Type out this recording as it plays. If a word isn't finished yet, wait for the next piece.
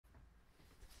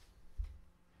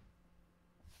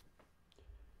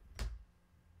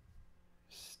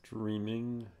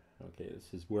streaming. Okay,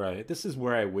 this is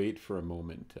where I wait for a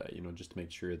moment, you know, just to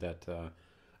make sure that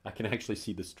I can actually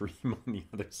see the stream on the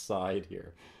other side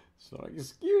here. So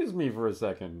excuse me for a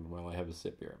second while I have a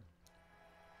sip here.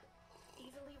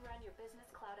 Easily run your business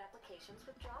cloud applications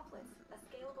with Droplets, a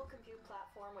scalable compute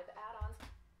platform with add-ons.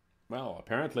 Well,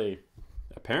 apparently.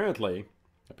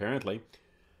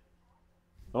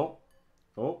 Oh,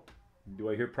 do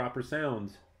I hear proper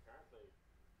sounds?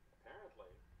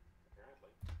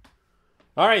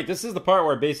 All right, this is the part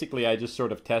where basically I just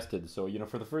sort of tested. So, you know,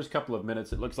 for the first couple of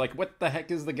minutes, it looks like, what the heck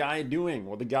is the guy doing?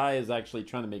 Well, the guy is actually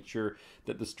trying to make sure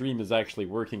that the stream is actually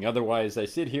working. Otherwise, I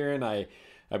sit here and I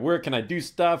work and I do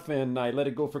stuff and I let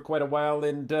it go for quite a while.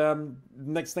 And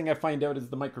next thing I find out is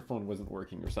the microphone wasn't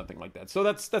working or something like that. So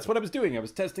that's what I was doing. I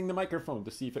was testing the microphone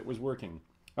to see if it was working.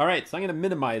 All right, so I'm going to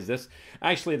minimize this.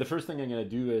 Actually, the first thing I'm going to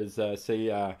do is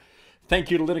say...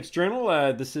 thank you to Linux Journal.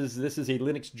 This is a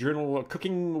Linux Journal,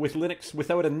 Cooking with Linux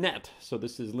Without a Net. So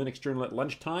this is Linux Journal at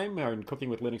lunchtime, or Cooking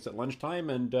with Linux at lunchtime.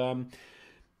 And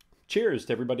cheers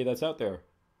to everybody that's out there.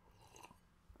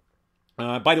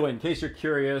 By the way, in case you're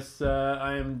curious,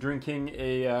 I am drinking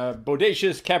a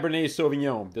Bodacious Cabernet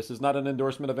Sauvignon. This is not an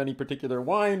endorsement of any particular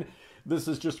wine. This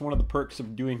is just one of the perks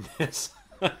of doing this.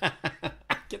 I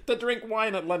get to drink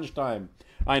wine at lunchtime.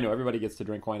 I know everybody gets to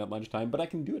drink wine at lunchtime, but I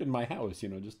can do it in my house, you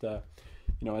know, just, you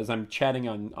know, as I'm chatting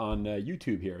on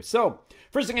YouTube here. So,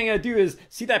 first thing I'm going to do is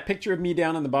see that picture of me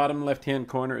down in the bottom left-hand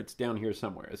corner. It's down here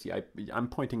somewhere. See, I'm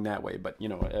pointing that way, but, you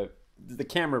know, the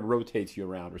camera rotates you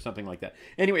around or something like that.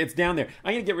 Anyway, it's down there.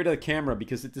 I'm going to get rid of the camera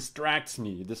because it distracts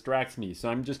me. So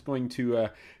I'm just going to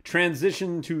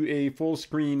transition to a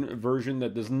full-screen version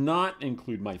that does not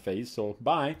include my face. So,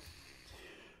 bye.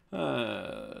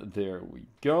 There we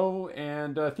go,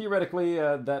 and theoretically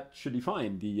that should be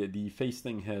fine. The face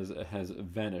thing has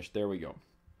vanished. There we go.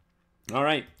 All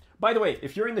right. By the way,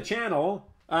 if you're in the channel,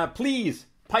 please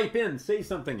pipe in, say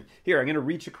something. Here, I'm going to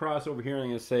reach across over here and I'm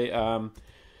going to say,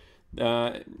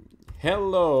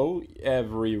 hello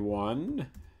everyone.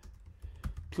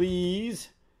 Please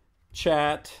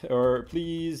chat, or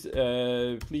please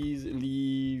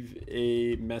leave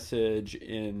a message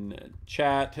in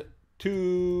chat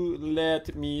to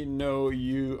let me know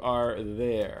you are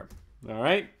there. All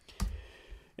right,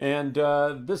 and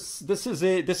this is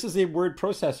a word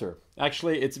processor.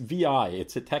 Actually, it's VI.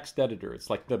 It's a text editor. It's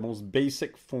like the most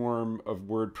basic form of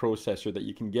word processor that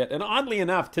you can get. And oddly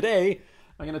enough, today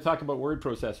I'm going to talk about word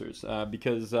processors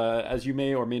because, as you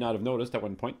may or may not have noticed at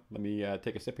one point, let me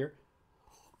take a sip here.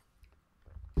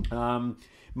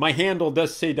 My handle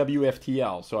does say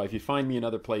WFTL, so if you find me in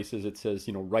other places, it says,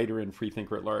 you know, writer and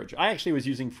Freethinker at Large. I actually was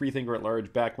using Freethinker at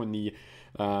Large back when the,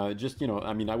 just, you know,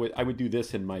 I mean, I would do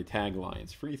this in my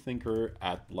taglines, Freethinker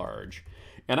at Large.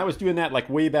 And I was doing that like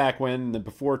way back when,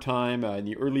 before time, in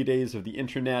the early days of the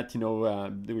internet, you know,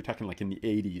 they were talking like in the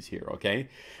 80s here, okay?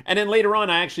 And then later on,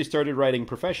 I actually started writing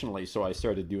professionally, so I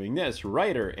started doing this,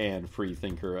 writer and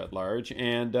Freethinker at Large,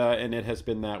 and it has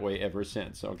been that way ever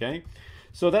since, okay?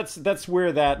 So that's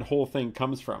where that whole thing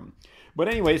comes from. But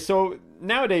anyway, so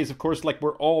nowadays, of course, like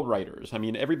we're all writers. I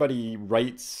mean, everybody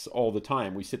writes all the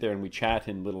time. We sit there and we chat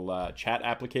in little chat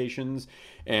applications.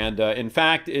 And in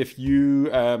fact, if you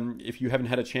haven't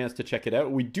had a chance to check it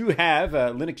out, we do have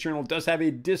Linux Journal does have a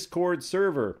Discord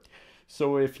server.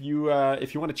 So if you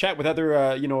want to chat with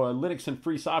other you know, Linux and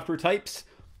free software types.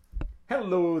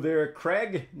 Hello there,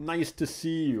 Craig. Nice to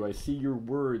see you. I see your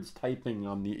words typing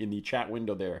in the chat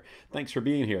window there. Thanks for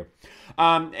being here.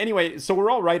 Anyway, so we're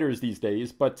all writers these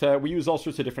days, but we use all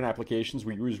sorts of different applications.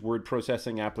 We use word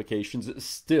processing applications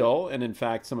still, and in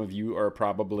fact, some of you are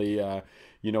probably,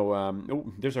 you know,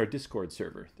 oh, there's our Discord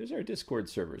server. There's our Discord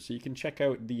server, so you can check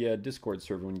out the Discord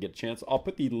server when you get a chance. I'll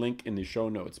put the link in the show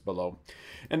notes below.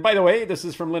 And by the way, this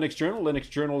is from Linux Journal,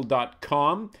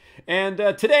 linuxjournal.com, and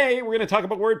today we're going to talk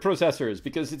about word processors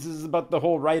because this is about the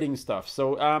whole writing stuff.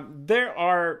 So there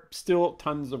are still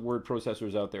tons of word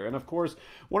processors out there, and of course,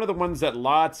 one of the ones that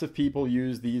lots of people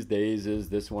use these days is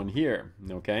this one here,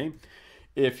 okay?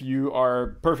 If you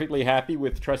are perfectly happy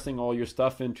with trusting all your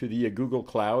stuff into the Google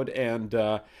Cloud, and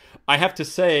I have to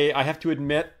say, I have to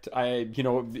admit, you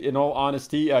know, in all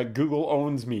honesty, Google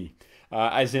owns me.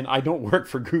 As in, I don't work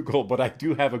for Google, but I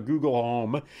do have a Google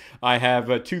Home. I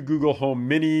have 2 Google Home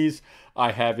Minis.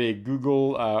 I have a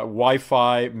Google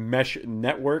Wi-Fi mesh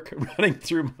network running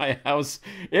through my house.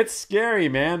 It's scary,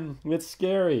 man. It's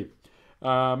scary.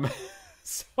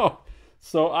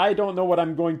 So I don't know what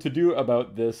I'm going to do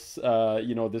about this,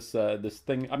 you know, this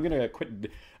thing. I'm going to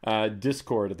quit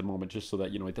Discord at the moment just so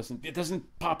that, you know, it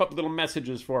doesn't pop up little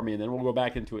messages for me, and then we'll go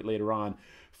back into it later on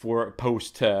for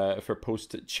post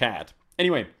chat.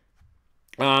 Anyway,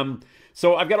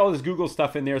 So I've got all this Google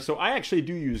stuff in there. So I actually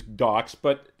do use Docs,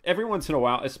 but every once in a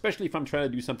while, especially if I'm trying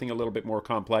to do something a little bit more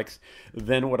complex,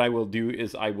 then what I will do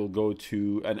is I will go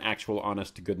to an actual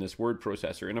honest to goodness word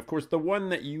processor. And of course, the one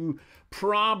that you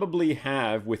probably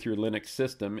have with your Linux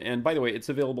system, and by the way, it's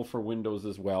available for Windows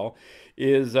as well,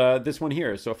 is this one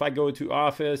here. So if I go to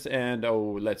Office and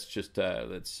let's just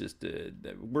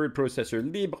word processor,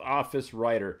 LibreOffice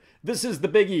Writer. This is the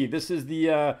biggie. This is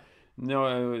the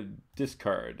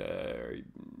discard.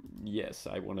 Yes,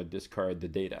 I want to discard the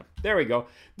data. There we go.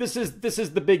 This is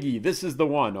the biggie. This is the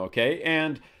one, okay?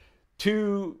 And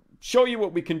to show you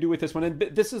what we can do with this one, and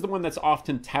this is the one that's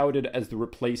often touted as the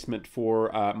replacement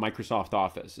for Microsoft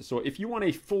Office. So if you want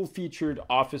a full-featured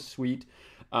Office suite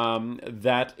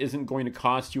that isn't going to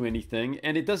cost you anything,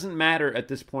 and it doesn't matter at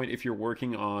this point if you're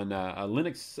working on a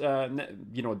Linux,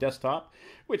 desktop,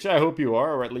 which I hope you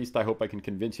are, or at least I hope I can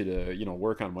convince you to,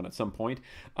 work on one at some point.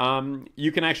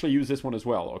 You can actually use this one as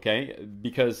well, okay?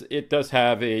 Because it does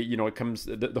have it comes,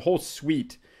 the whole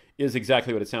suite is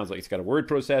exactly what it sounds like. It's got a word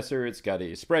processor, it's got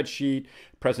a spreadsheet,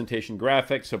 presentation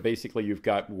graphics. So basically, you've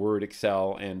got Word,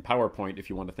 Excel, and PowerPoint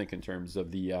if you want to think in terms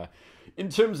of the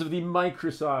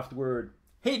Microsoft Word.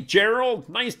 Hey, Gerald,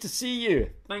 nice to see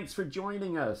you. Thanks for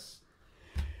joining us.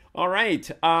 All right,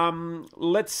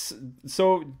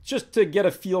 so just to get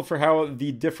a feel for how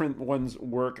the different ones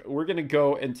work, we're going to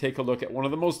go and take a look at one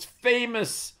of the most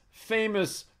famous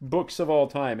books of all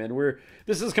time, and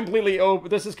this is completely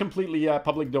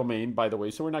public domain, by the way,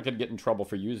 so we're not going to get in trouble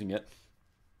for using it.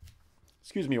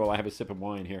 Excuse me while I have a sip of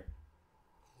wine here.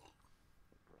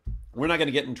 We're not going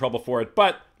to get in trouble for it,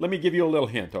 but let me give you a little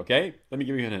hint, okay? Let me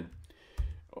give you a hint.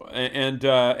 And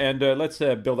let's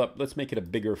build up. Let's make it a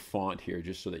bigger font here,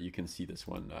 just so that you can see this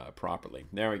one properly.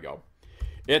 There we go.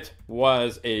 It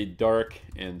was a dark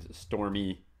and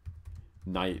stormy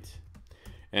night,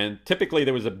 and typically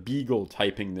there was a beagle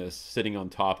typing this, sitting on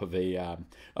top of a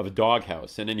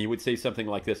doghouse, and then he would say something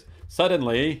like this: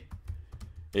 "Suddenly,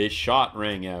 a shot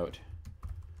rang out."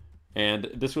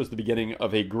 And this was the beginning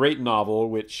of a great novel,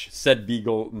 which said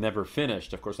beagle never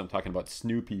finished. Of course, I'm talking about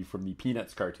Snoopy from the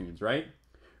Peanuts cartoons, right?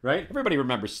 Right? Everybody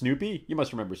remembers Snoopy. You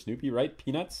must remember Snoopy, right?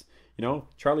 Peanuts,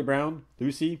 Charlie Brown,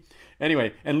 Lucy.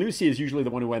 Anyway, and Lucy is usually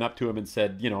the one who went up to him and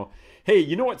said, hey,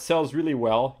 you know what sells really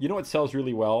well?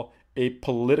 A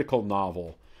political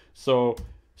novel. So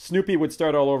Snoopy would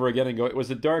start all over again and go, "It was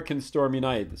a dark and stormy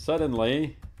night.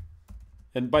 Suddenly,"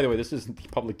 and by the way, this isn't the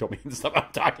public domain stuff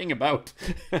I'm talking about.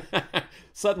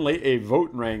 "Suddenly a vote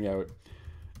rang out."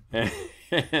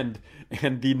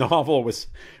 And the novel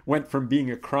went from being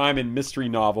a crime and mystery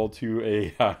novel to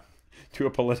a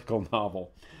political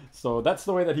novel. So that's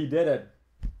the way that he did it.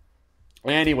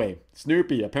 Anyway,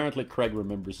 Snoopy. Apparently, Craig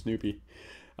remembers Snoopy.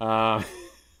 All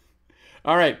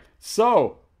right.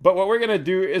 So, but what we're going to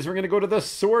do is we're going to go to the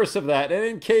source of that. And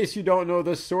in case you don't know,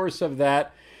 the source of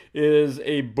that is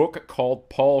a book called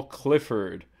Paul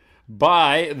Clifford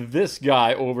by this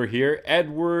guy over here,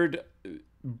 Edward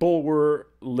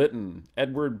Bulwer-Litton.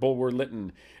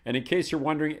 And in case you're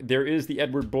wondering, there is the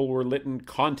Edward Bulwer-Litton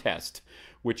contest,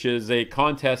 which is a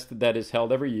contest that is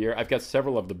held every year. I've got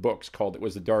several of the books called It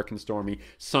Was a Dark and Stormy,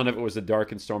 Son of It Was a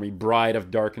Dark and Stormy, Bride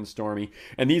of Dark and Stormy.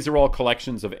 And these are all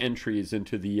collections of entries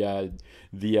into the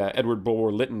Edward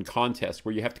Bulwer-Litton contest,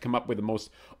 where you have to come up with the most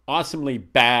awesomely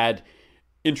bad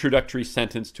introductory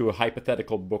sentence to a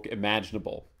hypothetical book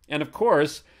imaginable. And of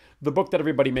course, the book that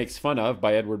everybody makes fun of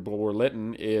by Edward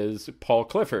Bulwer-Litton is Paul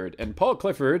Clifford. And Paul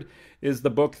Clifford is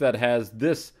the book that has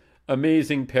this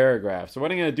amazing paragraph. So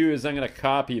what I'm going to do is I'm going to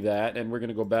copy that, and we're going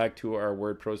to go back to our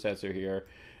word processor here,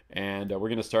 and we're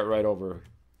going to start right over.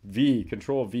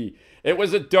 Control V. "It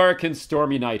was a dark and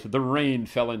stormy night. The rain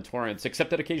fell in torrents,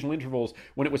 except at occasional intervals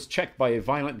when it was checked by a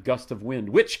violent gust of wind,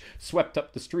 which swept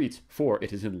up the streets, for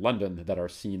it is in London that our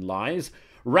scene lies,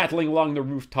 rattling along the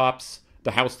housetops,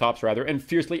 and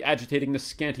fiercely agitating the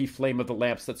scanty flame of the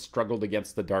lamps that struggled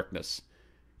against the darkness."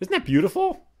 Isn't that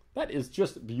beautiful? That is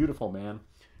just beautiful, man.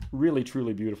 Really,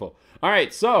 truly beautiful. All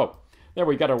right, so there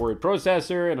we got our word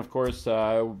processor, and of course,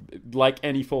 like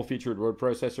any full-featured word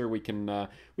processor, we can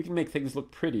make things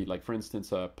look pretty. Like, for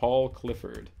instance, Paul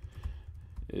Clifford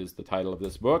is the title of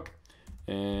this book,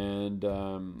 and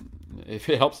if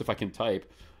it helps if I can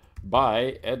type,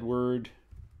 by Edward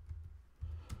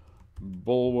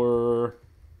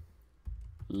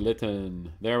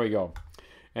Bulwer-Litton. There we go.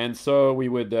 And so we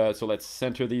would, so let's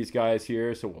center these guys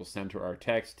here. So we'll center our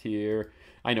text here.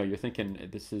 I know you're thinking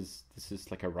this is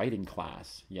like a writing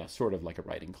class. Yeah, sort of like a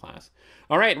writing class.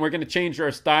 All right, and we're going to change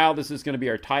our style. This is going to be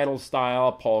our title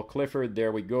style. Paul Clifford.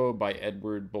 There we go. By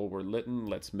Edward Bulwer-Litton.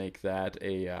 Let's make that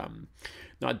a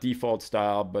not default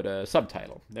style, but a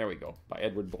subtitle. There we go. By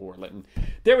Edward Bulwer-Litton.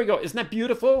 There we go. Isn't that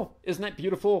beautiful? Isn't that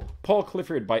beautiful? Paul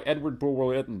Clifford by Edward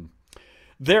Bulwer-Litton.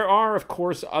 There are, of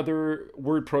course, other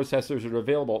word processors that are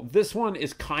available. This one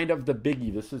is kind of the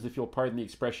biggie. This is, if you'll pardon the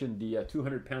expression, the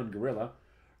 200-pound gorilla.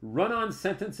 Run-on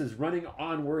sentence is running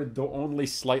onward, though only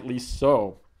slightly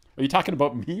so. Are you talking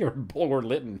about me or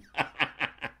Bulwer-Lytton?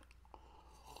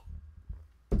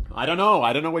 I don't know.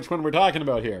 I don't know which one we're talking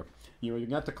about here. You're going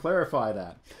to have to clarify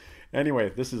that.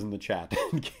 Anyway, this is in the chat,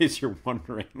 in case you're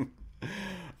wondering.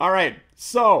 All right,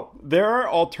 so there are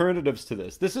alternatives to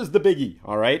this. This is the biggie,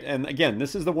 all right? And again,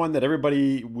 this is the one that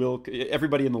everybody in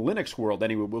the Linux world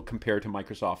anyway will compare to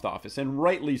Microsoft Office, and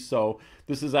rightly so.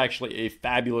 This is actually a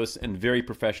fabulous and very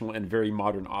professional and very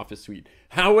modern Office suite.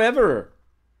 However,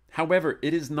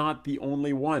 it is not the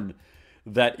only one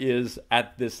that is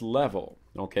at this level,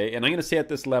 okay? And I'm going to say at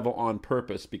this level on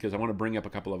purpose because I want to bring up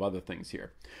a couple of other things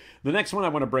here. The next one I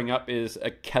want to bring up is a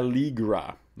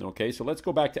Calligra, okay? So let's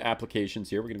go back to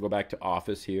applications here. We're going to go back to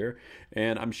Office here,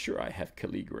 and I'm sure I have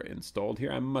Calligra installed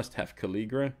here. I must have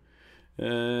Calligra. You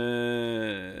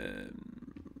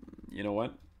know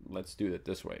what? Let's do it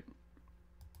this way.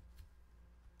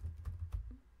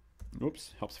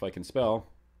 Oops, helps if I can spell.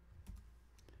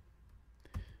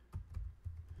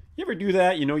 You ever do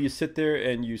that? You know, you sit there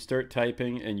and you start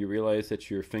typing and you realize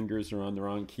that your fingers are on the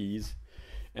wrong keys.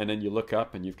 And then you look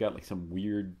up and you've got like some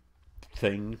weird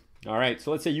thing. All right,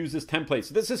 so let's say use this template.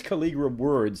 So this is Calligra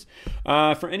Words.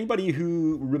 For anybody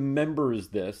who remembers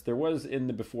this, there was in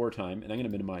the before time, and I'm going to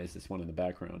minimize this one in the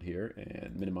background here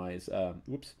and minimize,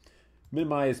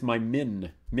 minimize my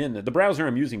Min. The browser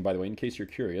I'm using, by the way, in case you're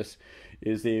curious,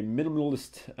 is a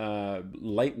minimalist,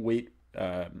 lightweight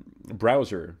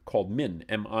browser called Min,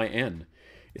 M-I-N.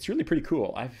 It's really pretty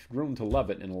cool. I've grown to love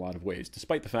it in a lot of ways,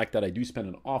 despite the fact that I do spend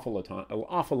an awful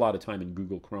lot of time in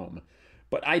Google Chrome.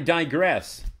 But I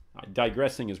digress.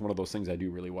 Digressing is one of those things I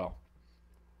do really well.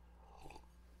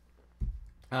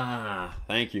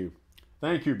 Thank you.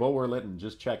 Thank you, Bulwer-Lytton.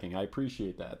 Just checking. I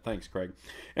appreciate that. Thanks, Craig.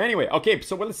 Anyway, okay,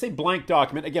 so let's say blank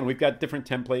document. Again, we've got different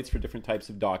templates for different types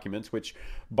of documents, which,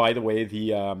 by the way,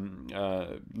 the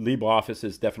LibreOffice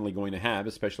is definitely going to have,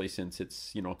 especially since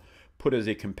it's, you know, put as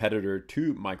a competitor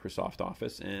to Microsoft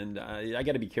Office. And I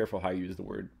got to be careful how I use the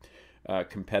word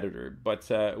competitor, but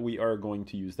we are going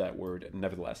to use that word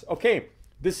nevertheless. Okay.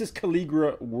 This is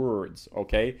Calligra Words,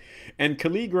 okay? And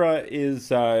Calligra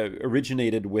is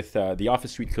originated with, the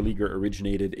Office Suite Calligra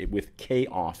originated with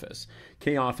K-Office.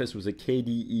 K-Office was a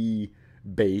KDE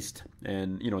based,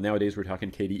 and, you know, nowadays we're talking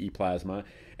KDE Plasma.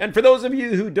 And for those of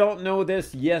you who don't know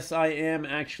this, yes, I am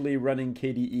actually running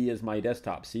KDE as my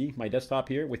desktop. See, my desktop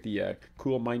here with the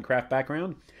cool Minecraft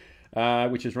background,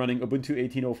 which is running Ubuntu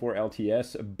 18.04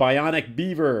 LTS, Bionic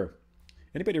Beaver.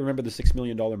 Anybody remember the $6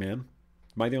 Million Man?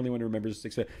 Am I the only one who remembers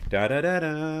 6 da da da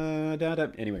da da da?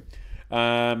 Anyway,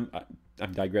 I'm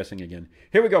digressing again.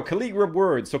 Here we go. Calligra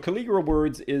Words. So Calligra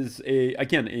Words is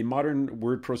again a modern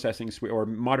word processing suite or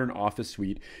modern Office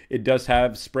suite. It does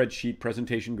have spreadsheet,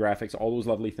 presentation, graphics, all those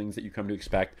lovely things that you come to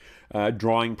expect.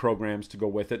 Drawing programs to go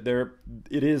with it.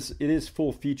 It is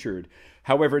full featured.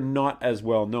 However, not as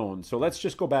well known. So let's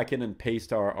just go back in and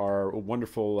paste our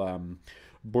wonderful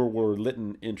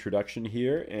Bulwer-Lytton introduction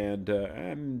here, and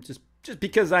I'm just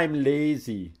because I'm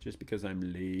lazy, I'm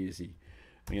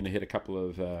going to hit a couple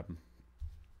of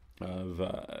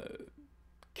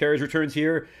carriage returns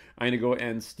here. I'm going to go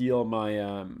and steal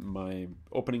my my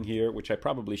opening here, which I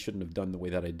probably shouldn't have done the way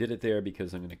that I did it there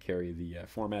because I'm going to carry the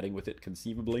formatting with it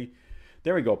conceivably.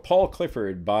 There we go. Paul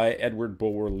Clifford by Edward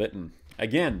Bulwer-Lytton.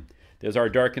 Again, there's our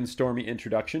dark and stormy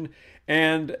introduction.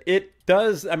 And it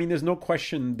does, I mean, there's no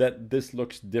question that this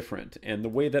looks different. And the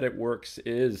way that it works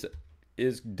is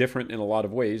different in a lot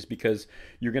of ways because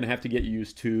you're going to have to get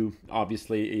used to,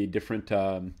 obviously, a different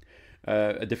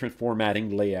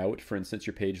formatting layout. For instance,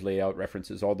 your page layout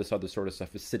references, all this other sort of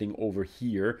stuff is sitting over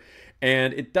here.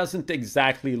 And it doesn't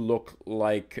exactly look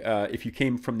like if you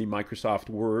came from the Microsoft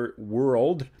Word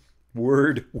world.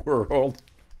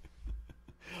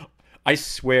 I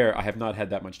swear I have not had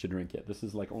that much to drink yet. This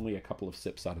is like only a couple of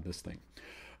sips out of this thing.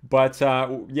 But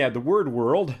yeah, the Word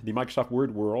world, the Microsoft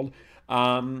Word world,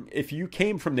 if you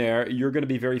came from there, you're going to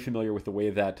be very familiar with the way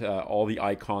that all the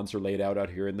icons are laid out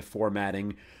here in the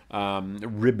formatting.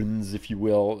 Ribbons, if you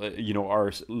will,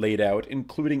 are laid out,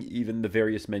 including even the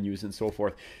various menus and so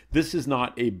forth. This is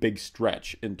not a big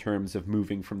stretch in terms of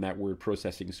moving from that word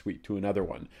processing suite to another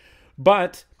one.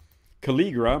 But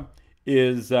Calligra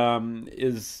is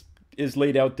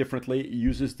laid out differently,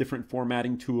 uses different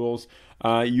formatting tools,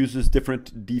 uses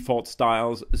different default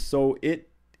styles, so it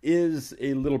is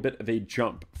a little bit of a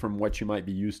jump from what you might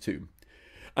be used to.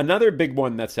 Another big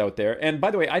one that's out there, and by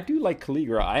the way, I do like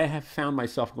Calligra. I have found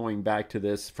myself going back to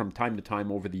this from time to time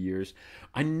over the years.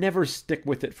 I never stick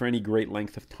with it for any great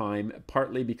length of time,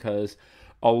 partly because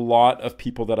a lot of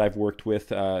people that I've worked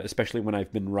with, especially when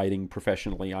I've been writing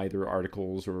professionally, either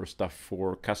articles or stuff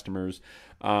for customers,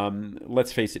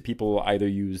 let's face it, people either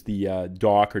use the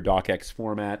doc or docx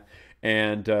format,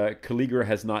 and Calligra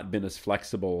has not been as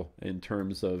flexible in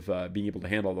terms of being able to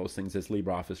handle those things as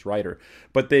LibreOffice Writer.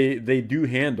 But they do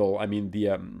handle, I mean,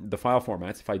 the file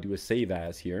formats. If I do a save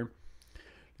as here,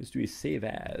 let's do a save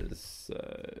as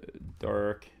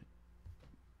dark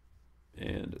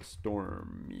and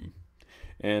Stormy.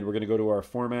 And we're going to go to our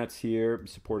formats here,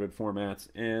 supported formats,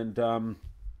 and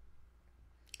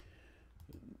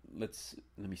let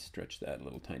me stretch that a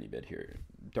little tiny bit here.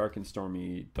 Dark and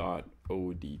Stormy.odt.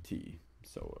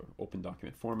 So open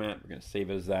document format. We're going to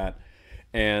save as that,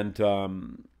 and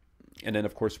then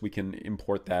of course we can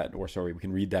import that, or sorry, we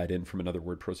can read that in from another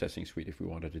word processing suite if we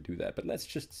wanted to do that. But let's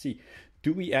just see,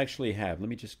 do we actually have? Let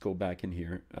me just go back in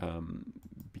here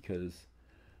because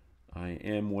I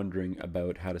am wondering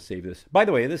about how to save this. By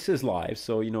the way, this is live,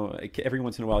 so you know every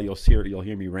once in a while you'll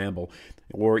hear me ramble,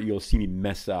 or you'll see me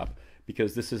mess up,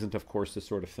 because this isn't, of course, the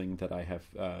sort of thing that I have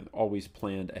always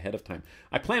planned ahead of time.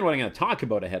 I plan what I'm going to talk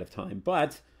about ahead of time,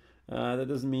 but that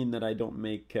doesn't mean that I don't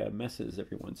make messes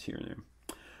every once here and there.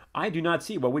 I do not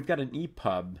see. Well, we've got an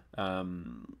EPUB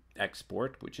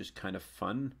export, which is kind of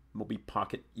fun. Mobi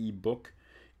Pocket ebook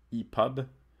EPUB.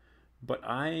 But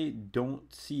I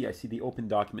don't see, I see the open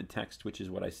document text, which is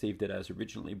what I saved it as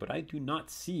originally, but I do not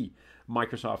see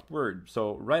Microsoft Word.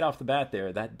 So right off the bat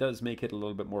there, that does make it a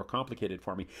little bit more complicated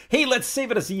for me. Hey, let's save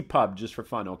it as EPUB just for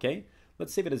fun, okay?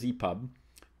 Let's save it as EPUB,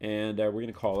 and we're going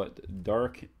to call it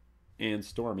dark and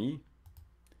Stormy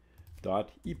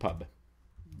 .epub.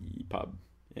 EPUB.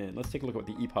 And let's take a look at what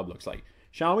the EPUB looks like,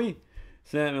 shall we?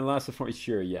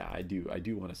 Sure, yeah, I do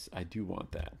want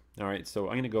that. All right, so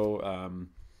I'm going to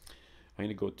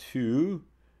go to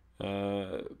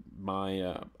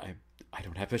my, I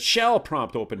don't have a shell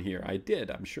prompt open here. I did,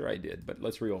 I'm sure I did, but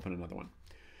let's reopen another one.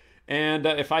 And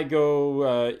if I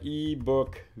go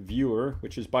ebook viewer,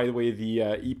 which is, by the way, the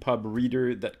EPUB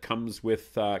reader that comes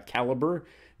with Calligra,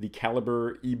 the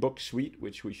Calligra ebook suite,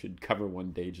 which we should cover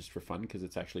one day just for fun because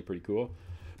it's actually pretty cool.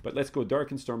 But let's go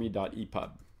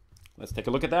darkandstormy.epub. Let's take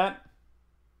a look at that.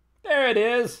 There it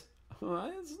is.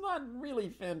 It's not really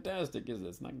fantastic, is it?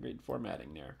 It's not great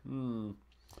formatting there.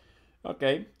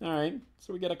 Okay, all right.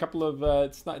 So we get a couple of.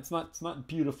 It's not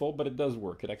beautiful, but it does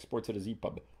work. It exports it as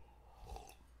EPUB.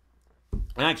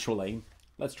 Actually,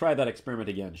 let's try that experiment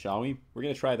again, shall we? We're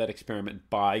going to try that experiment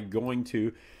by going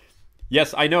to.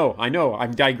 Yes, I know.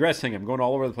 I'm digressing. I'm going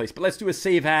all over the place. But let's do a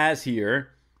save as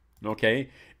here. Okay,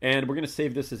 and we're going to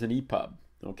save this as an EPUB.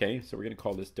 Okay, so we're going to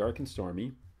call this dark and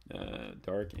Stormy.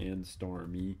 Dark and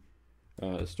Stormy.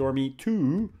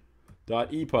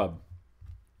 Stormy2.epub.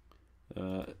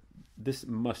 This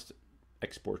must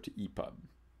export to EPUB.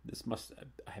 This must,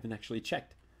 I haven't actually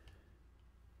checked.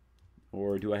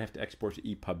 Or do I have to export to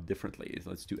EPUB differently?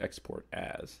 Let's do export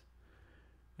as.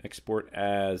 Export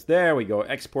as, there we go.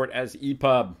 Export as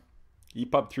EPUB.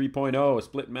 EPUB 3.0,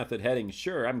 split method heading.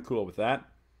 Sure, I'm cool with that.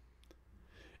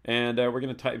 And we're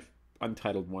going to type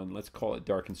untitled one. Let's call it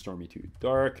Dark and Stormy 2.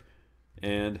 Dark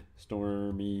and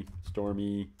Stormy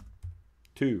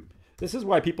 2. This is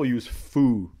why people use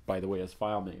foo, by the way, as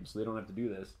file names, so they don't have to do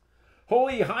this.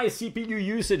 Holy high CPU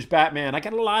usage, Batman. I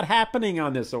got a lot happening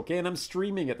on this, okay? And I'm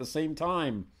streaming at the same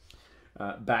time.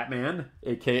 Batman,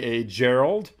 a.k.a.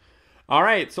 Gerald. All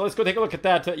right, so let's go take a look at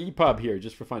that EPUB here,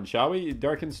 just for fun, shall we?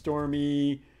 Dark and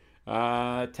Stormy,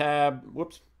 tab,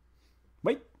 whoops.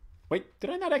 Wait, did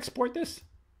I not export this?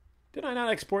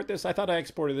 I thought I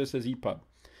exported this as EPUB.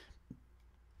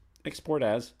 Export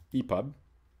as EPUB.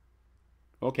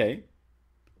 Okay.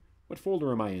 What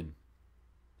folder am I in?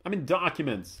 I'm in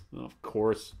Documents. Oh, of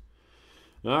course.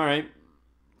 All right.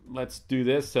 Let's do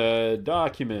this.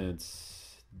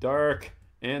 Documents. Dark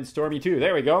and Stormy 2.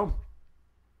 There we go.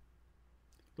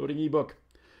 Loading ebook.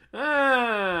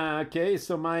 Okay.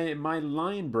 So my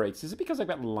line breaks. Is it because I've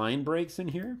got line breaks in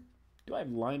here? Do I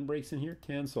have line breaks in here?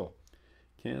 Cancel.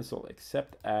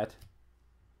 Except at.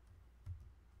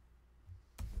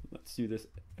 Let's do this.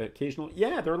 Occasional.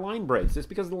 Yeah, there are line breaks. It's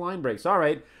because of the line breaks. All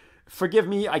right. Forgive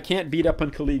me, I can't beat up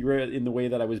on Calligra in the way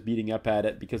that I was beating up at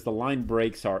it because the line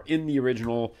breaks are in the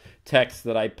original text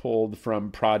that I pulled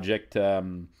from Project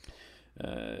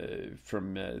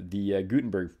the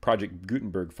Gutenberg Project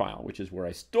Gutenberg file, which is where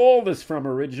I stole this from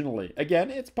originally. Again,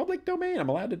 it's public domain. I'm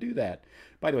allowed to do that.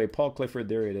 By the way, Paul Clifford,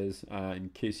 there it is, in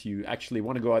case you actually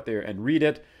want to go out there and read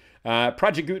it.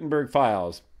 Project Gutenberg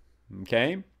files.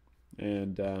 Okay,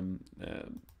 and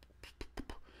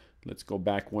let's go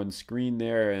back one screen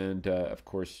there, and of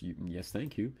course, yes,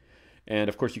 thank you. And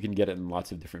of course, you can get it in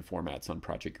lots of different formats on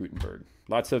Project Gutenberg.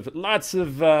 Lots of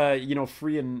you know,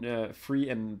 free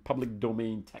and public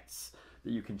domain texts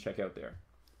that you can check out there.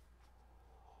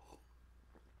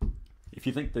 If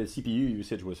you think the CPU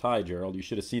usage was high, Gerald, you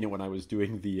should have seen it when I was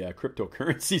doing the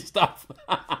cryptocurrency stuff.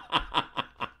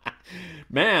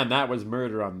 Man, that was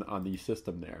murder on the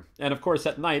system there. And of course,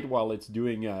 at night, while it's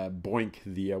doing Boink,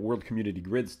 the World Community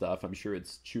Grid stuff, I'm sure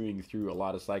it's chewing through a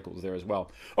lot of cycles there as well.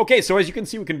 Okay, so as you can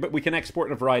see, we can export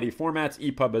in a variety of formats,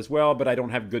 EPUB as well, but I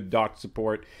don't have good doc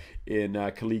support in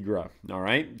Calligra. All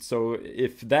right, so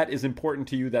if that is important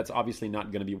to you, that's obviously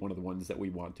not going to be one of the ones that we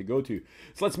want to go to.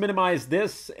 So let's minimize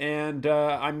this, and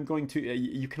I'm going to.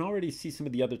 You can already see some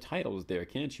of the other titles there,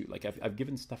 can't you? Like I've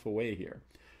given stuff away here.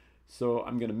 So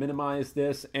I'm going to minimize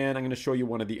this, and I'm going to show you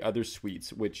one of the other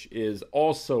suites, which is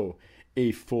also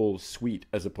a full suite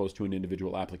as opposed to an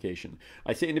individual application.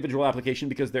 I say individual application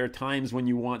because there are times when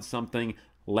you want something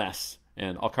less,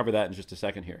 and I'll cover that in just a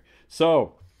second here.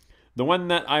 So the one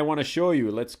that I want to show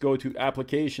you, let's go to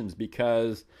applications,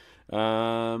 because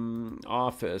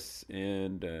Office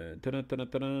and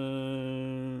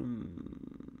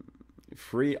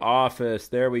FreeOffice,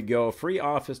 there we go,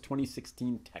 FreeOffice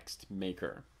 2016 Text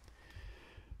Maker.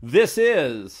 This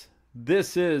is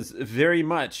very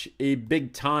much a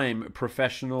big time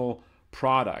professional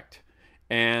product,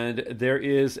 and there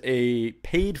is a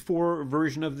paid for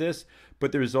version of this,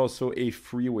 but there's also a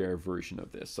freeware version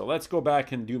of this. So let's go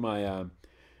back and do my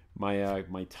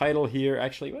my title here.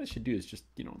 Actually, what I should do is just,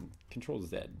 you know, Control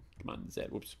Z. Come on, Z.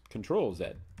 Whoops. Control Z.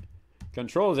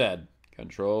 Control Z.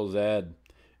 Control Z.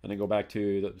 And then go back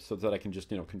to so that I can just,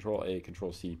 you know, Control A,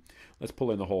 Control C. Let's pull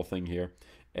in the whole thing here.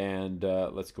 And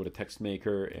let's go to Text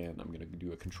Maker, and I'm going to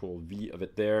do a Control V of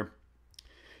it there.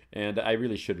 And I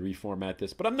really should reformat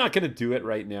this, but I'm not going to do it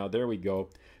right now. There we go.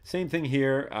 Same thing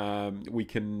here. We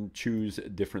can choose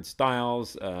different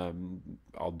styles.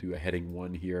 I'll do a heading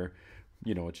 1 here,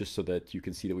 you know, just so that you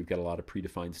can see that we've got a lot of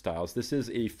predefined styles. This is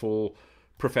a full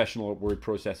professional word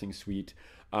processing suite.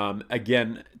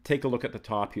 Again, take a look at the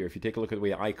top here. If you take a look at the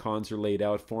way icons are laid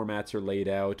out, formats are laid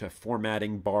out, a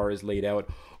formatting bar is laid out,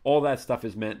 all that stuff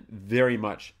is meant very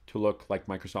much to look like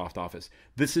Microsoft Office.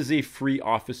 This is a free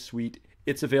Office suite.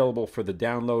 It's available for the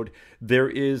download. There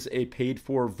is a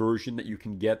paid-for version that you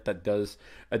can get that does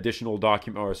additional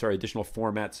additional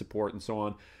format support and so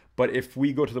on. But if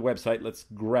we go to the website, let's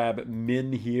grab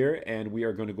Min here, and we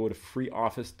are going to go to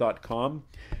freeoffice.com.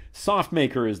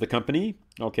 SoftMaker is the company.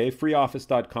 Okay,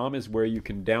 freeoffice.com is where you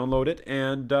can download it,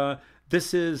 and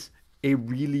this is a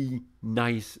really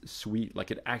nice suite.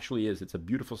 Like, it actually is. It's a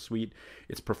beautiful suite.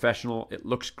 It's professional. It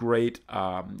looks great.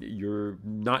 You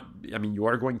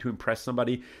are going to impress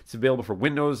somebody. It's available for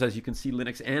Windows, as you can see,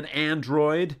 Linux and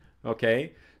Android.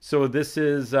 Okay. So this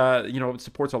is, it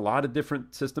supports a lot of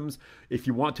different systems. If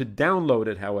you want to download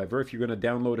it, however, if you're going to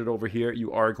download it over here,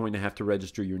 you are going to have to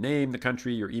register your name, the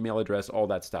country, your email address, all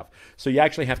that stuff. So you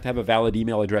actually have to have a valid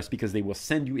email address, because they will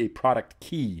send you a product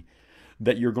key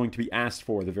that you're going to be asked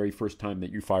for the very first time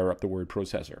that you fire up the word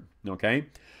processor. Okay,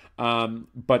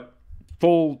 but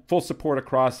full support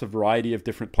across a variety of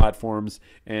different platforms,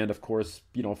 and of course,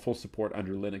 full support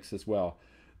under Linux as well.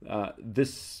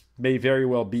 This may very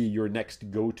well be your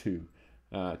next go-to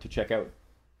to check out.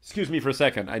 Excuse me for a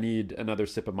second. I need another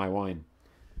sip of my wine.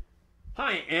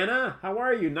 Hi, Anna. How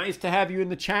are you? Nice to have you in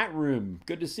the chat room.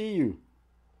 Good to see you.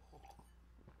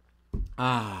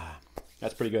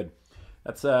 That's pretty good.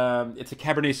 It's a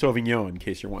Cabernet Sauvignon, in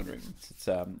case you're wondering. It's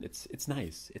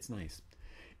nice. It's nice,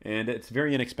 and it's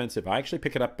very inexpensive. I actually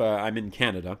pick it up. I'm in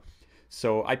Canada,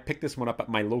 so I picked this one up at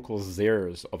my local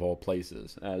Zehrs, of all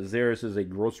places. Zehrs is a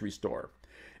grocery store,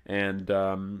 and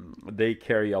they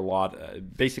carry a lot.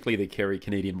 Basically, they carry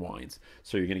Canadian wines,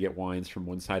 so you're going to get wines from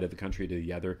one side of the country to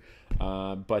the other.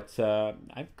 But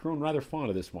I've grown rather fond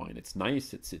of this wine. It's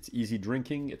nice. It's easy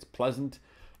drinking. It's pleasant.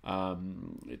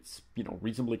 It's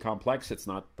reasonably complex. It's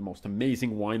not the most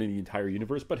amazing wine in the entire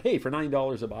universe, but hey, for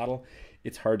 $9 a bottle,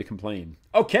 it's hard to complain.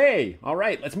 Okay, all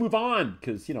right, let's move on,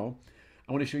 because I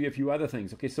want to show you a few other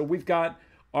things. Okay, so we've got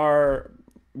our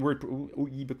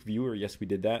ebook viewer. Yes, we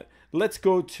did that. Let's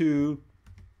go to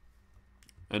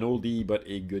an oldie but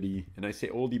a goodie, and I say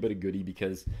oldie but a goodie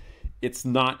because it's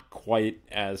not quite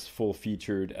as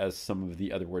full-featured as some of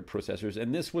the other word processors.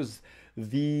 And this was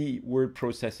the word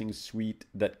processing suite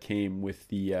that came with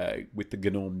the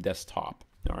GNOME desktop.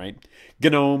 All right,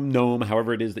 GNOME,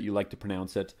 however it is that you like to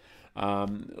pronounce it.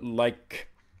 Let's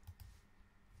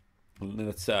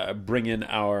bring in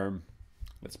our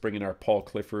Paul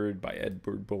Clifford by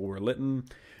Edward Bulwer-Lytton.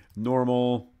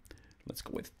 Normal. Let's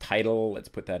go with title. Let's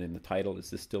put that in the title.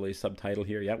 Is this still a subtitle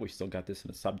here? Yeah, we still got this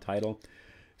in a subtitle.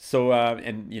 So,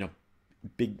 and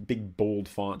big bold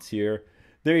fonts here.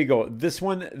 There you go. This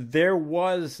one, there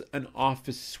was an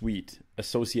Office suite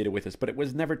associated with this, but it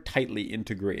was never tightly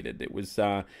integrated. It was,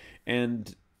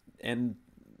 and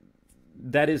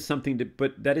that is something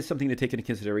to take into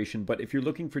consideration. But if you're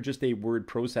looking for just a word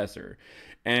processor,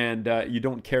 and you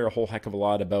don't care a whole heck of a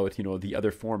lot about the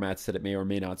other formats that it may or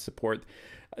may not support,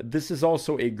 this is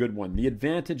also a good one. The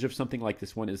advantage of something like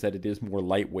this one is that it is more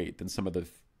lightweight than some of the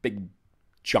big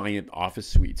giant Office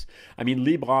suites. I mean,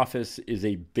 LibreOffice is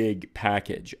a big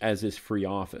package, as is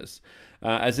FreeOffice,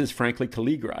 as is frankly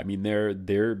Calligra. I mean,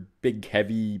 they're big,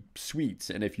 heavy suites,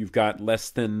 and if you've got less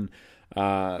than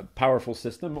powerful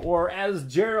system, or as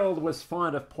Gerald was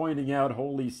fond of pointing out,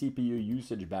 holy CPU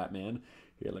usage, Batman.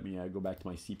 Here, let me go back to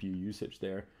my CPU usage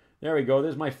there. There we go.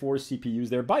 There's my 4 CPUs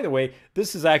there. By the way,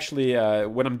 this is actually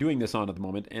what I'm doing this on at the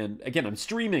moment. And again, I'm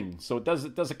streaming, so it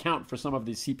does account for some of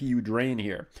the CPU drain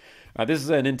here. This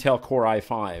is an Intel Core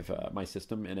i5, my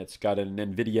system, and it's got an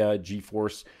NVIDIA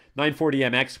GeForce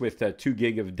 940MX with 2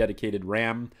 gig of dedicated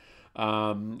RAM.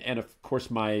 And of course,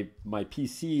 my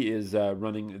PC is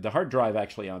running, the hard drive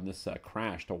actually on this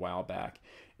crashed a while back.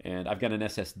 And I've got an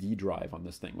SSD drive on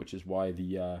this thing, which is why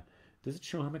does it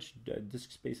show how much disk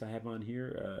space I have on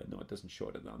here? No, it doesn't show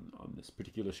it on this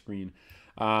particular screen.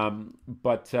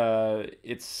 But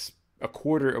it's a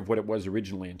quarter of what it was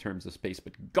originally in terms of space.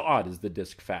 But God, is the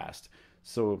disk fast.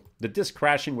 So the disk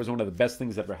crashing was one of the best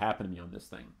things that ever happened to me on this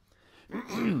thing.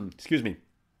 Excuse me.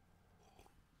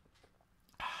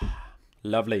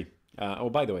 Lovely. Oh,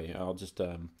 by the way, I'll just...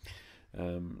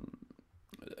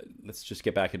 let's just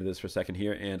get back into this for a second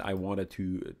here. And I wanted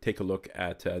to take a look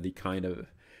at the kind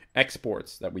of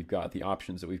exports that we've got, the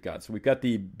options that we've got. So we've got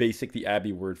the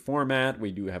Abiword format.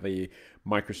 We do have a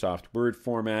Microsoft Word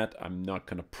format. I'm not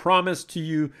going to promise to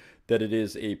you that it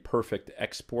is a perfect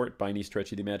export by any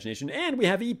stretch of the imagination. And we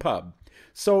have EPUB.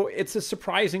 So it's a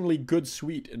surprisingly good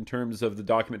suite in terms of the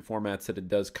document formats that it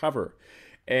does cover.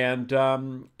 And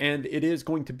it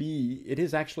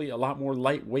is actually a lot more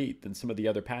lightweight than some of the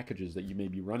other packages that you may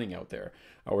be running out there,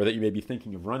 or that you may be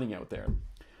thinking of running out there.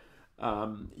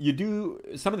 Some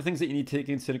of the things that you need to take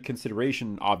into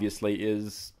consideration, obviously,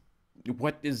 is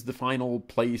what is the final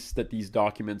place that these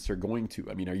documents are going to?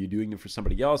 I mean, are you doing them for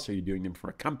somebody else? Are you doing them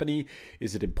for a company?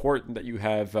 Is it important that you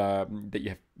have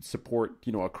support,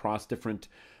 across different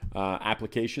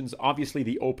applications? Obviously,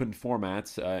 the open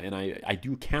formats, and I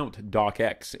do count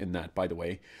DocX in that, by the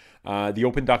way. The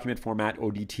open document format,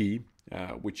 ODT,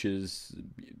 which is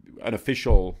an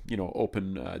official,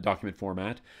 open document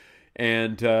format.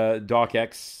 And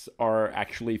DocX are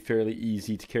actually fairly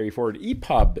easy to carry forward.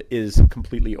 EPUB is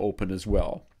completely open as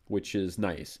well, which is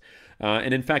nice.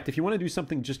 And in fact, if you want to do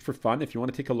something just for fun, if you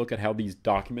want to take a look at how these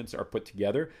documents are put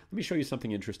together, let me show you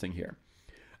something interesting here.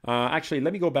 Actually,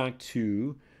 let me go back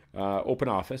to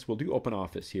OpenOffice. We'll do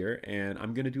OpenOffice here, and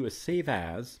I'm going to do a save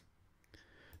as,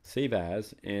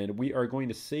 and we are going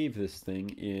to save this thing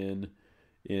in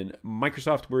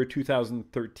Microsoft Word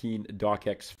 2013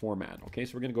 DocX format. Okay,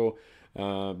 so we're going to go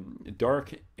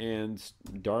dark and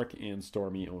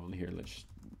Stormy. Oh, here, let's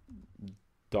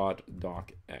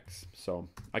 .docx. So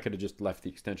I could have just left the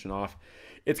extension off.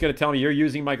 It's going to tell me you're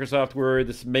using Microsoft Word.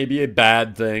 This may be a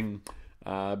bad thing,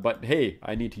 but hey,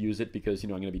 I need to use it because I'm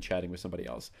going to be chatting with somebody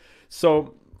else.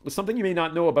 So something you may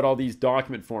not know about all these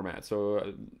document formats.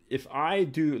 So if I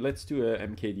do, let's do a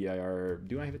mkdir.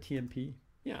 Do I have a TMP?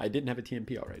 Yeah, I didn't have a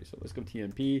TMP already, so let's go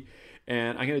TMP,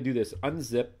 and I'm going to do this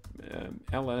unzip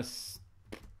ls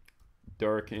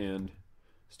dark and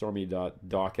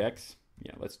stormy.docx.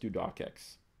 Yeah, let's do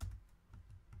docx.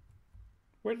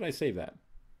 Where did I save that?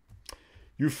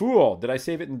 You fool! Did I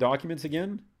save it in documents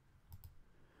again?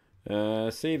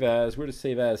 Save as. Where does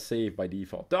save as save by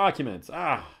default? Documents.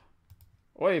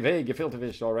 Oy vey, gefilte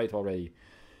fish. All right, already.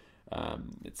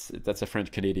 That's a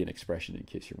French-Canadian expression, in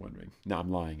case you're wondering. No, I'm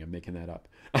lying. I'm making that up.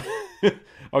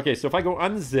 Okay, so if I go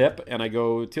unzip and I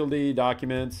go tilde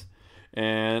documents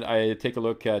and I take a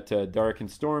look at dark and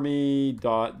stormy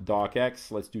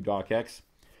 .docx, let's do docx.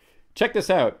 Check this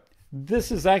out.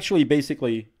 This is actually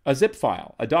basically a zip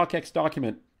file. A docx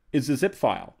document is a zip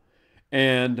file.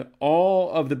 and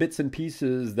all of the bits and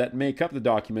pieces that make up the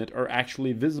document are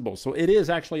actually visible. So it is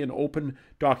actually an open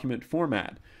document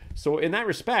format. So in that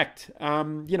respect,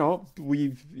 you know,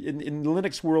 we've in the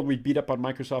Linux world, we've beat up on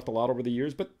Microsoft a lot over the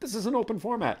years, but this is an open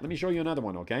format. Let me show you another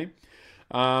one, okay?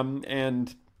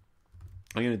 And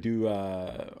I'm going to do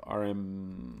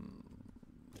RM.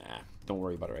 Don't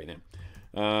worry about it right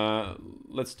now.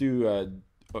 Let's do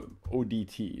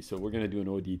ODT. So we're going to do an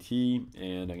ODT,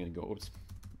 and I'm going to go, oops,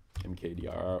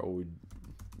 MKDR,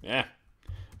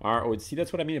 see,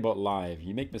 that's what I mean about live.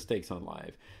 You make mistakes on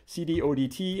live. CD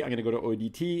ODT, I'm going to go to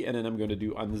ODT, and then I'm going to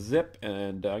do unzip,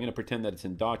 and I'm going to pretend that it's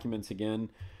in documents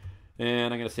again.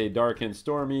 And I'm going to say dark and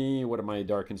stormy. What are my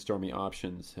dark and stormy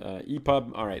options?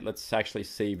 EPUB. All right, let's actually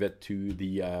save it to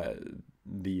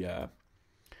the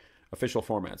official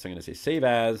format. So I'm going to say save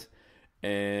as,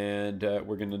 and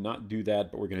we're going to not do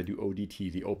that, but we're going to do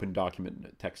ODT, the open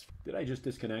document text. Did I just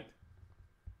disconnect?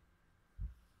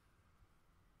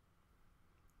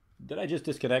 Did I just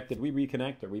disconnect? Did we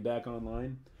reconnect? Are we back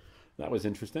online? That was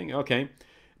interesting. Okay.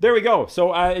 There we go.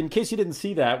 So in case you didn't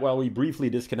see that, while we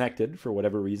briefly disconnected for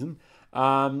whatever reason,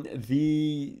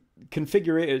 the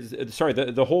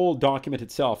whole document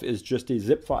itself is just a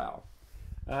zip file.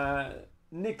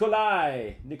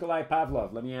 Nikolai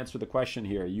Pavlov, let me answer the question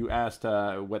here. You asked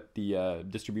what the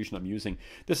distribution I'm using.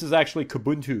 This is actually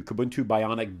Kubuntu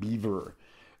Bionic Beaver.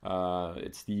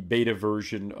 It's the beta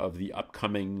version of the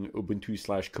upcoming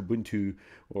Ubuntu/Kubuntu,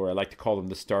 or I like to call them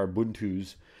the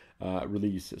Starbuntus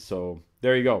release. So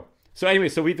there you go. So anyway,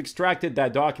 so we've extracted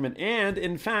that document, and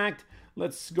in fact,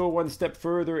 let's go one step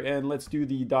further and let's do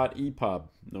the .epub.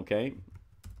 Okay.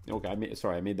 I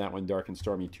made that one dark and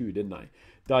stormy too, didn't I?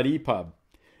 .epub.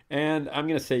 And I'm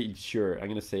going to say, sure, I'm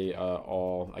going to say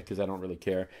all, because I don't really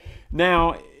care.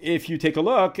 Now, if you take a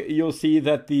look, you'll see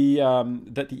that the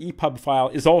EPUB file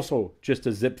is also just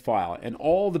a zip file. And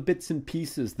all the bits and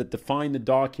pieces that define the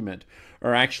document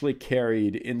are actually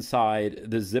carried inside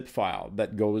the zip file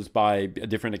that goes by a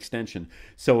different extension.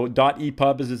 So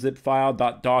 .epub is a zip file,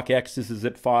 .docx is a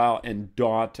zip file, and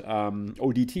 .odt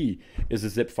is a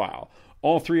zip file.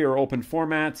 All three are open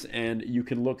formats, and you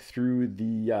can look through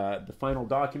the final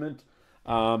document,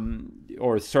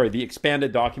 the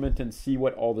expanded document, and see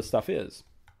what all the stuff is.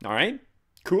 All right?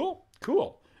 Cool?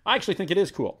 Cool. I actually think it is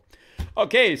cool.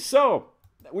 Okay, so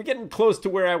we're getting close to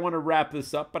where I want to wrap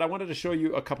this up, but I wanted to show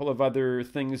you a couple of other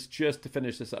things just to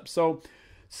finish this up. So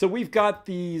we've got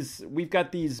these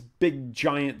big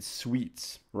giant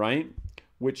suites, right?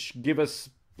 Which give us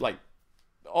like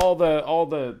all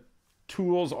the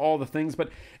tools, all the things, but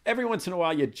every once in a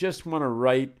while you just want to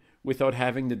write without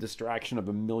having the distraction of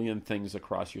a million things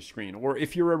across your screen. Or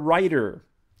if you're a writer,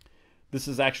 this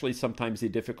is actually sometimes a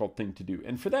difficult thing to do.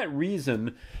 And for that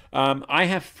reason, I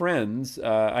have friends.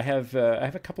 I have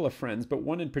a couple of friends, but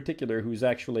one in particular who's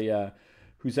actually a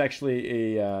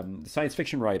science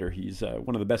fiction writer. He's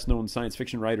one of the best known science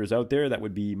fiction writers out there. That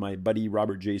would be my buddy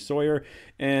Robert J. Sawyer.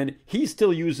 And he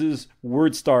still uses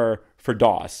WordStar for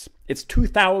DOS. It's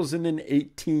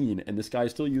 2018, and this guy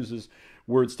still uses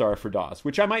WordStar for DOS,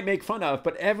 which I might make fun of,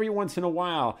 but every once in a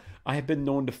while, I have been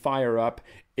known to fire up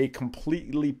a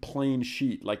completely plain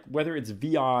sheet, like whether it's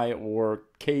VI or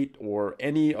Kate or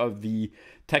any of the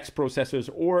text processors,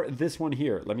 or this one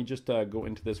here. Let me just go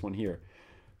into this one here.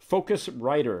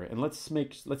 FocusWriter, and let's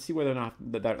see whether or not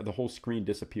the whole screen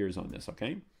disappears on this,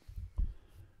 okay?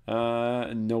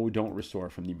 No, don't restore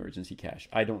from the emergency cache.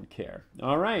 I don't care.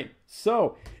 All right.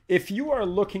 So if you are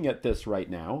looking at this right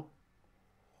now,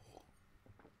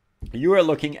 you are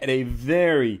looking at a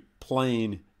very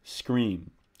plain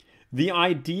screen. The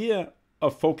idea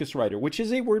of FocusWriter, which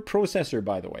is a word processor,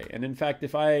 by the way. And in fact,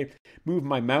 if I move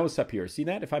my mouse up here, see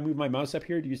that? If I move my mouse up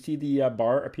here, do you see the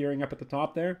bar appearing up at the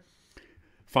top there?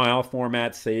 File,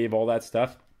 format, save, all that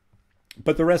stuff.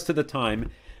 But the rest of the time,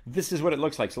 this is what it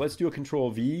looks like. So let's do a Control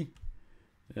V.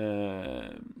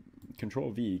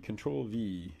 Control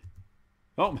V.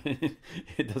 Oh,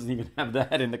 it doesn't even have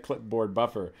that in the clipboard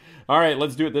buffer. All right,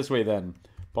 let's do it this way then.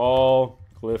 Paul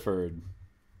Clifford.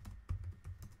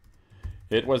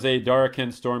 It was a dark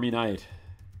and stormy night.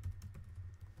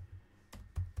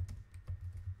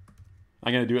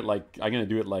 I'm gonna do it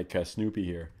like Snoopy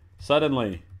here.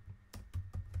 Suddenly,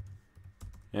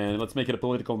 and let's make it a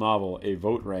political novel. A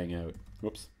vote rang out.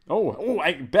 Whoops.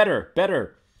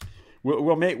 Better.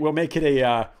 We'll make it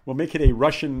a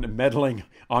Russian meddling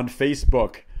on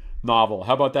Facebook novel.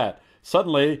 How about that?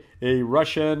 Suddenly, a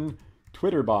Russian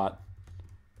Twitter bot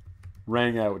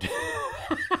rang out.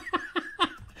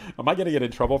 Am I going to get in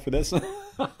trouble for this?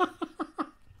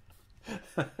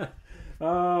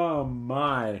 Oh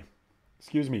my!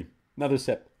 Excuse me. Another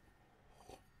sip.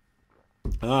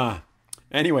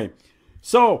 Anyway,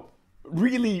 so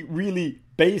really, really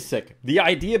basic. The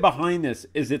idea behind this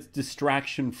is it's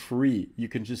distraction free. You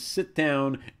can just sit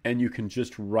down and you can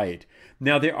just write.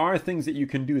 Now, there are things that you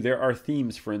can do. There are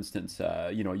themes, for instance.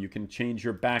 You can change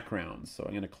your background. So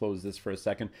I'm going to close this for a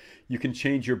second. You can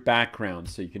change your background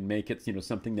so you can make it,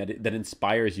 something that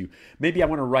inspires you. Maybe I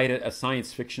want to write a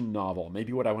science fiction novel.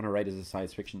 Maybe what I want to write is a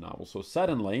science fiction novel. So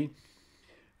suddenly,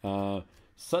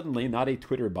 not a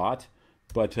Twitter bot,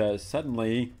 but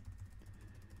suddenly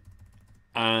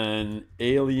an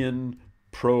alien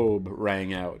probe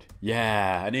rang out.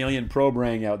 Yeah, an alien probe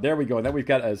rang out. There we go. And then we've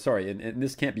got, and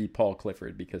this can't be Paul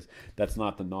Clifford because that's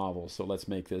not the novel. So let's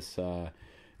make this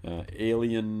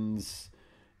aliens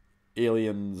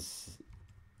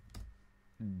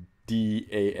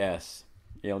DAS.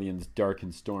 Aliens Dark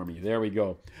and Stormy. There we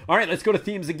go. All right, let's go to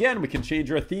themes again. We can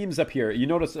change our themes up here. You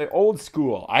notice old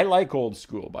school. I like old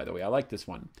school, by the way. I like this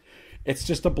one. It's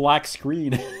just a black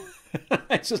screen.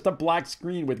 It's just a black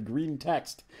screen with green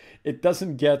text. It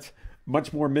doesn't get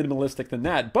much more minimalistic than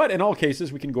that. But in all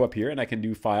cases, we can go up here and I can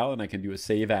do file and I can do a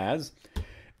save as.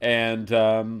 And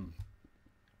let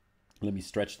me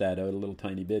stretch that out a little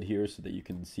tiny bit here so that you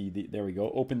can see there we go.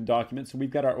 Open document. So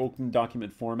we've got our open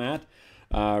document format.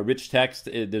 Rich text.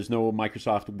 There's no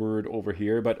Microsoft Word over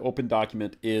here, but open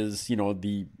document is,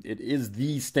 it is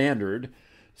the standard.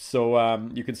 So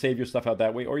you can save your stuff out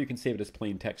that way, or you can save it as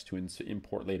plain text to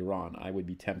import later on. I would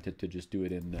be tempted to just do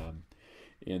it in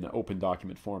open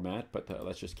document format, but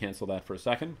let's just cancel that for a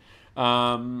second.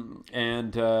 Let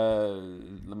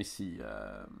me see.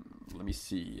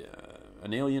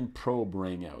 An alien probe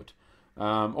rang out.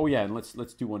 And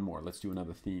let's do one more. Let's do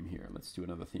another theme here.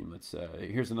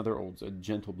 Here's another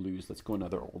gentle blues. Let's go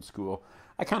another old school.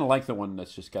 I kind of like the one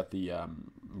that's just got the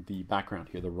background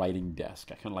here, the writing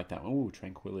desk. I kind of like that one. Oh,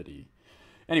 tranquility.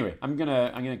 Anyway, I'm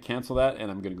gonna cancel that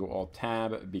and I'm gonna go Alt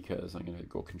Tab because I'm gonna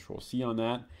go Control C on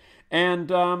that. And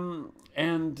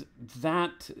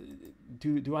that,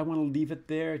 do I want to leave it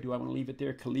there?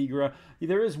 Calligra.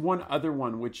 There is one other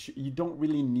one which you don't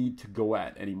really need to go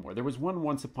at anymore. There was one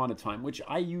once upon a time which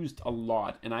I used a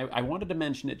lot, and I wanted to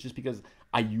mention it just because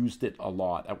I used it a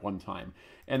lot at one time,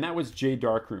 and that was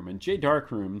JDarkroom. And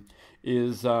JDarkroom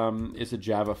is a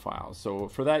Java file. So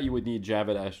for that you would need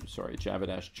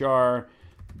java-jar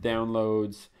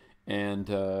downloads and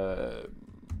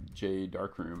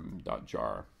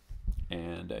jdarkroom.jar.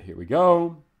 And here we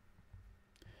go.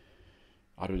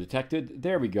 Auto detected.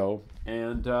 There we go.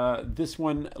 And this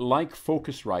one, like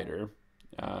FocusWriter,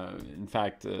 in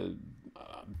fact,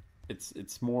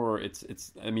 there's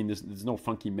no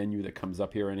funky menu that comes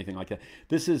up here or anything like that.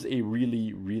 This is a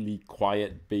really, really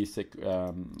quiet, basic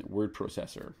word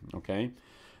processor. Okay.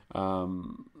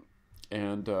 I'm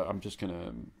just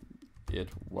gonna. It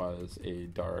was a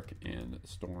dark and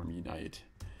stormy night.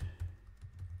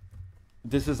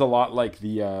 This is a lot like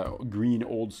the green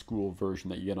old school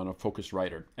version that you get on a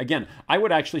FocusWriter. Again, I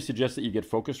would actually suggest that you get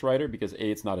FocusWriter because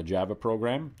A, it's not a Java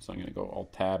program. So I'm going to go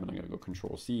Alt Tab and I'm going to go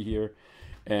Control C here.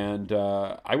 And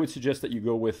I would suggest that you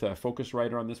go with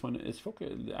FocusWriter on this one.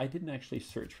 I didn't actually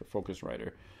search for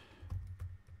FocusWriter.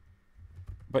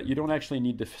 But you don't actually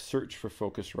need to search for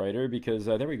FocusWriter because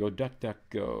there we go,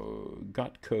 DuckDuckGo,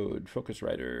 got code,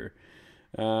 FocusWriter.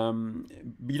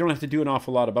 You don't have to do an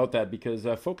awful lot about that because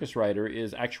FocusWriter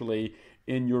is actually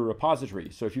in your repository.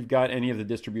 So if you've got any of the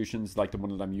distributions like the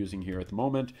one that I'm using here at the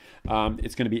moment,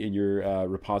 it's going to be in your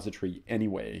repository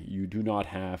anyway. You do not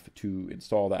have to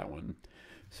install that one.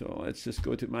 So let's just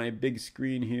go to my big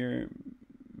screen here.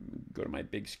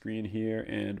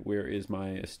 And where is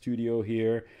my studio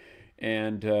here?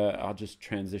 And I'll just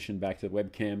transition back to the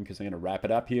webcam because I'm going to wrap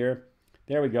it up here.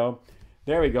 There we go.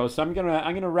 So I'm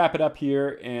gonna wrap it up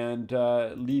here and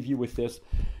leave you with this,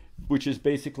 which is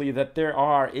basically that there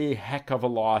are a heck of a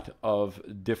lot of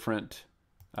different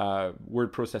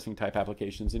word processing type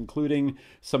applications, including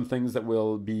some things that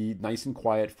will be nice and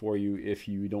quiet for you if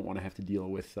you don't want to have to deal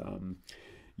with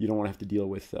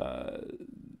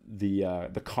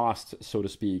the cost, so to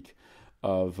speak,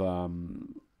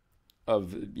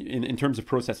 in terms of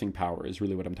processing power is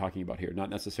really what I'm talking about here. Not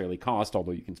necessarily cost,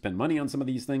 although you can spend money on some of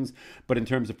these things, but in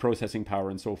terms of processing power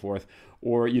and so forth,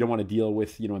 or you don't want to deal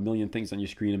with, a million things on your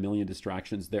screen, a million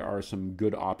distractions, there are some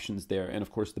good options there. And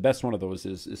of course, the best one of those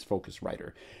is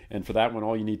FocusWriter. And for that one,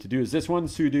 all you need to do is this one,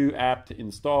 sudo apt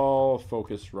install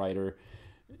FocusWriter.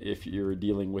 If you're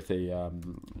dealing with a,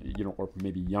 or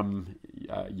maybe yum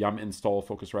install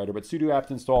FocusWriter, but sudo apt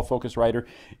install FocusWriter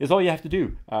is all you have to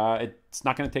do. It's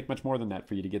not going to take much more than that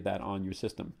for you to get that on your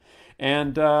system.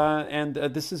 And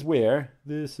this is where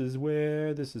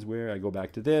I go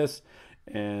back to this,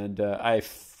 And I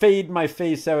fade my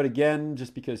face out again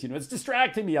just because, it's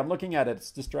distracting me. I'm looking at it.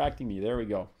 It's distracting me. There we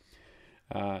go.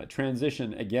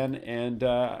 Transition again. And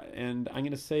I'm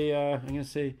going to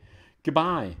say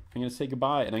goodbye. I'm going to say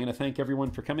goodbye. And I'm going to thank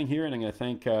everyone for coming here. And I'm going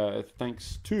to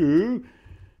thanks to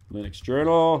Linux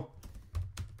Journal,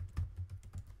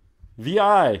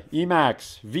 VI,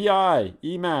 Emacs, VI,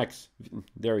 Emacs.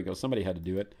 There we go. Somebody had to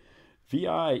do it.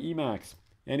 VI, Emacs.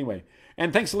 Anyway,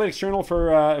 and thanks to Linux Journal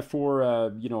for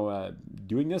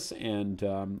doing this, and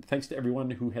thanks to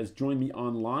everyone who has joined me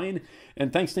online,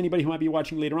 and thanks to anybody who might be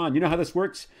watching later on. You know how this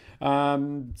works.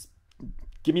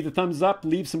 Give me the thumbs up,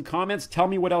 leave some comments, tell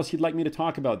me what else you'd like me to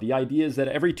talk about. The idea is that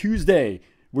every Tuesday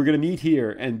we're going to meet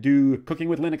here and do Cooking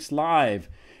with Linux live.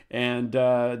 And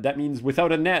that means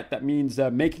without a net. That means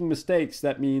making mistakes.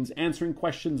 That means answering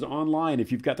questions online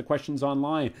if you've got the questions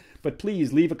online. But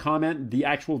please leave a comment. The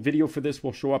actual video for this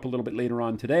will show up a little bit later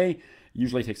on today. It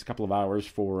usually takes a couple of hours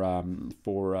for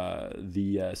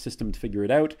the system to figure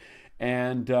it out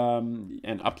and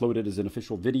upload it as an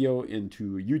official video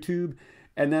into YouTube.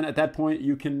 And then at that point,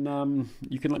 you can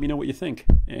let me know what you think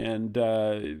and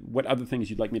what other things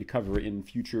you'd like me to cover in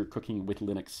future Cooking with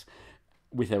Linux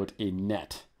without a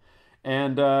net.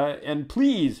 And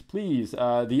please,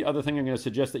 the other thing I'm going to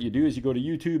suggest that you do is you go to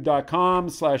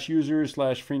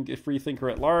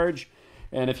youtube.com/users/freethinker@large.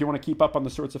 And if you want to keep up on the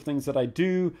sorts of things that I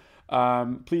do,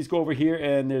 please go over here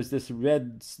and there's this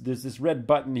red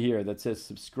button here that says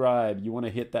subscribe. You want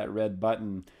to hit that red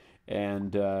button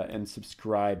and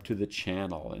subscribe to the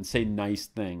channel and say nice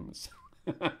things.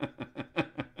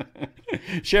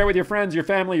 Share with your friends, your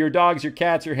family, your dogs, your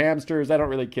cats, your hamsters. I don't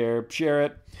really care. Share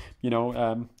it,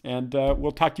 and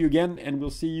we'll talk to you again, and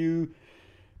we'll see you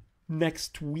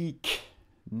next week.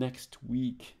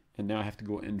 And now I have to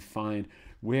go and find,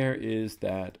 where is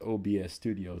that OBS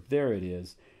studio? There it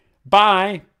is.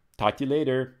 Bye. Talk to you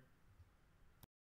later.